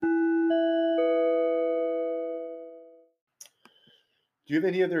Do you have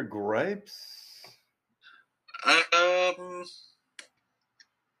any other gripes? Um,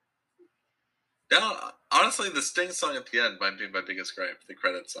 no, honestly, the Sting song at the end might be my biggest gripe. The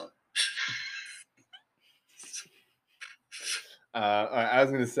credit song. I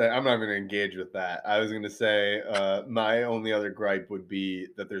was gonna say I'm not gonna engage with that. I was gonna say my only other gripe would be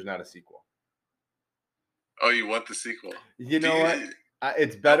that there's not a sequel. Oh, you want the sequel? You Do know what? you?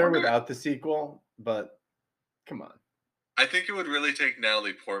 It's I better wonder. without the sequel, but come on. I think it would really take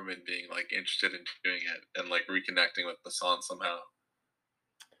Natalie Portman being like interested in doing it and like reconnecting with the song somehow.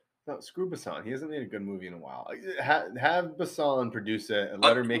 No, screw Bassan. He hasn't made a good movie in a while. Have Bassan produce it and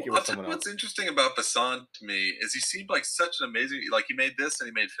let her make it with I'll tell someone you what's else. interesting about Bassan to me is he seemed like such an amazing. Like he made this and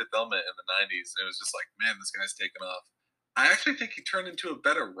he made Fifth Element in the '90s, and it was just like, man, this guy's taken off. I actually think he turned into a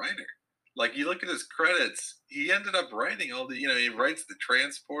better writer. Like you look at his credits, he ended up writing all the. He writes the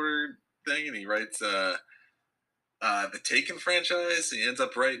Transporter thing, and he writes the Taken franchise. He ends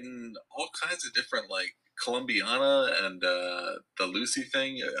up writing all kinds of different like Columbiana and the Lucy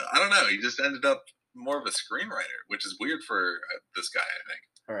thing. I don't know. He just ended up more of a screenwriter, which is weird for this guy, I think.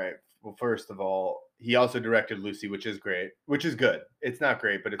 All right. Well, first of all, he also directed Lucy, which is great, which is good. It's not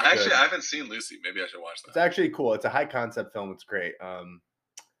great, but it's good. I haven't seen Lucy. Maybe I should watch It's that. actually cool. It's a high concept film. It's great.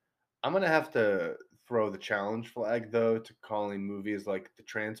 I'm gonna have to throw the challenge flag though to calling movies like the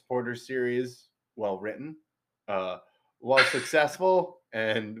Transporter series well written, uh, while successful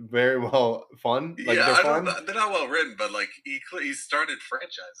and very well fun. Like Yeah, they're I don't. fun. They're not well written, but like he started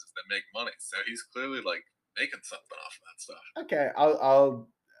franchises that make money, so he's clearly like making something off of that stuff. Okay,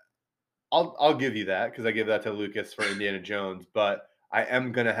 I'll give you that because I give that to Lucas for Indiana Jones, but I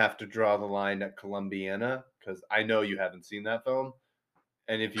am gonna have to draw the line at Columbiana because I know you haven't seen that film,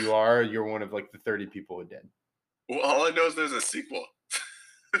 and if you are, you're one of like the 30 people who did. Well, all I know is there's a sequel.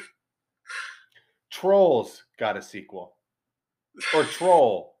 Trolls got a sequel, or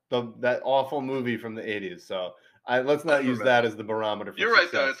Troll, that awful movie from the 80s. So let's I not don't use know. that as the barometer for You're right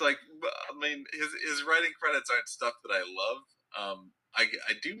though. success. It's like I mean, his writing credits aren't stuff that I love. I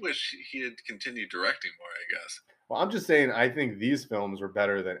do wish he had continued directing more. I guess. Well, I'm just saying, I think these films were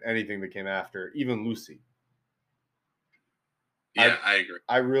better than anything that came after, even Lucy. I Yeah, I agree.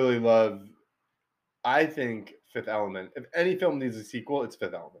 I really love. I think Fifth Element. If any film needs a sequel, it's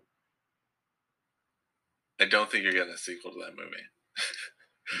Fifth Element. I don't think you're getting a sequel to that movie.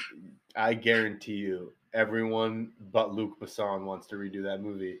 I guarantee you, everyone but Luc Besson wants to redo that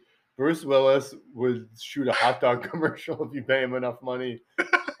movie. Bruce Willis would shoot a hot dog commercial if you pay him enough money.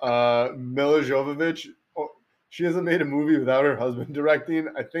 Mila Jovovich, she hasn't made a movie without her husband directing,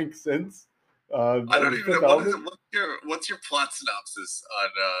 I think, since I don't even Fifth know what is it. Element. What's your plot synopsis on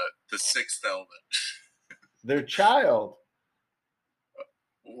the Sixth Element? Their child.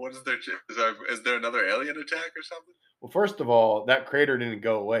 What is there? Is there another alien attack or something? Well, first of all, that crater didn't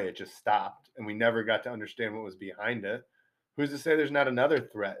go away; it just stopped, and we never got to understand what was behind it. Who's to say there's not another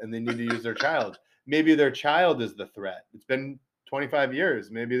threat, and they need to use their child? Maybe their child is the threat. It's been 25 years.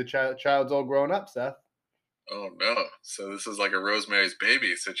 Maybe the child's all grown up, Seth. Oh no! So this is like a Rosemary's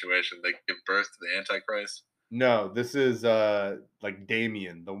Baby situation. They give birth to the Antichrist. No, this is like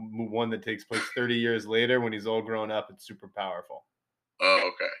Damien, the one that takes place 30 years later when he's all grown up and super powerful.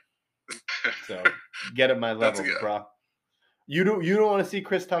 Oh, okay. So get at my That's a level, good. bro. You don't want to see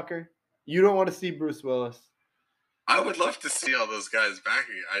Chris Tucker. You don't want to see Bruce Willis. I would love to see all those guys back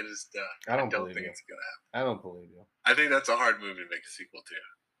again. I just I I don't don't believe think you. it's gonna I don't believe you. happen. I think that's a hard movie to make a sequel to.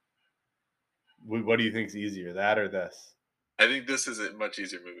 What do you think's easier, that or this? I think this is a much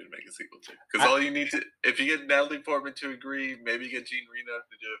easier movie to make a sequel to because I, all you need to, if you get Natalie Portman to agree, maybe get Gene Reno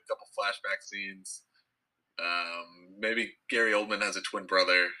to do a couple flashback scenes. Maybe Gary Oldman has a twin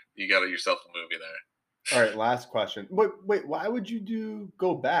brother. You got yourself a movie there. all right, last question. Wait. Why would you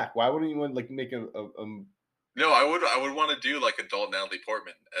go back? Why wouldn't you want like make a No, I would want to do like adult Natalie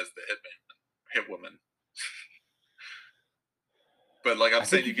Portman as the hit woman. But like I'm I think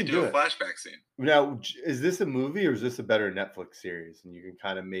saying, you you could can do do a it. flashback scene. Now, is this a movie or is this a better Netflix series? And you can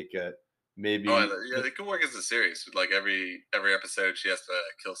kind of make it maybe Oh, yeah, it could work as a series. Like every episode, she has to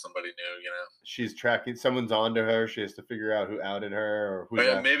kill somebody new. she's tracking someone's onto her. She has to figure out who outed her or But who's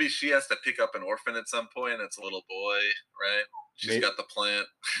yeah, actually. maybe she has to pick up an orphan at some point. It's a little boy, right? She's got the plant.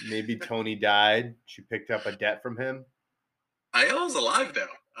 Maybe Tony died. She picked up a debt from him. Aiello's alive though.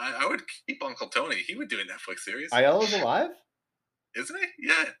 I would keep Uncle Tony. He would do a Netflix series, Aiello's alive? isn't he?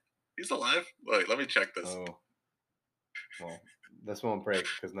 Yeah, he's alive. Wait, let me check this. Oh, well, this won't break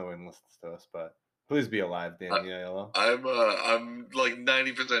because no one listens to us. But please be alive, Danny Aiello. I'm like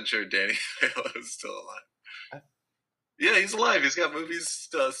 90% sure Danny Aiello is still alive. Yeah, he's alive. He's got movies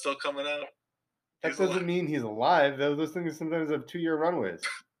still coming out. That doesn't mean he's alive. Those things sometimes have 2-year runways.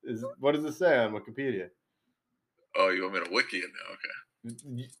 What does it say on Wikipedia? Oh, you want me to wiki it now?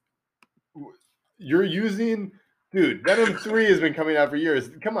 Okay. You're using, dude. Venom 3 has been coming out for years.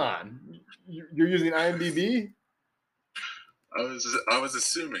 Come on, you're using IMDb. I was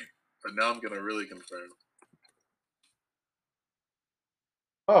assuming, but now I'm gonna really confirm.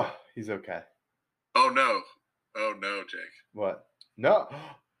 Oh, he's okay. Oh no, Jake. What? No.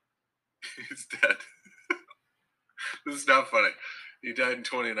 He's dead. This is not funny. He died in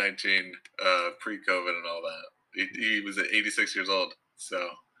 2019, pre-COVID and all that. He was at 86 years old. So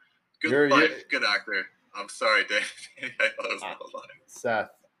good life, good actor. I'm sorry, Danny. I was not alive. Seth,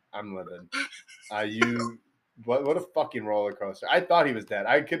 I'm livid. What a fucking roller coaster. I thought he was dead.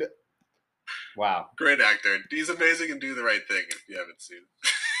 I could. Wow. Great actor. He's amazing and Do the Right Thing. If you haven't seen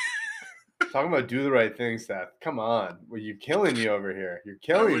it. Talking about Do the Right Thing, Seth. Come on. Well, you're killing me over here. You're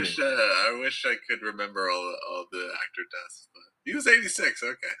killing me. I wish I could remember all the actor deaths, but he was 86.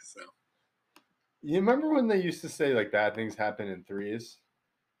 Okay, so. You remember when they used to say like bad things happen in threes?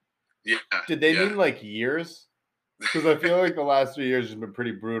 Yeah. Did they mean like years? Because I feel like the last 3 years has been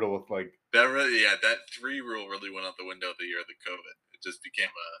pretty brutal with like that 3 rule really went out the window the year of the COVID. It just became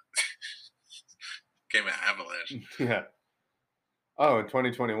an avalanche. Yeah. Oh, in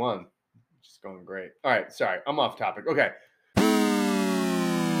 2021. Just going great. All right, sorry. I'm off topic. Okay.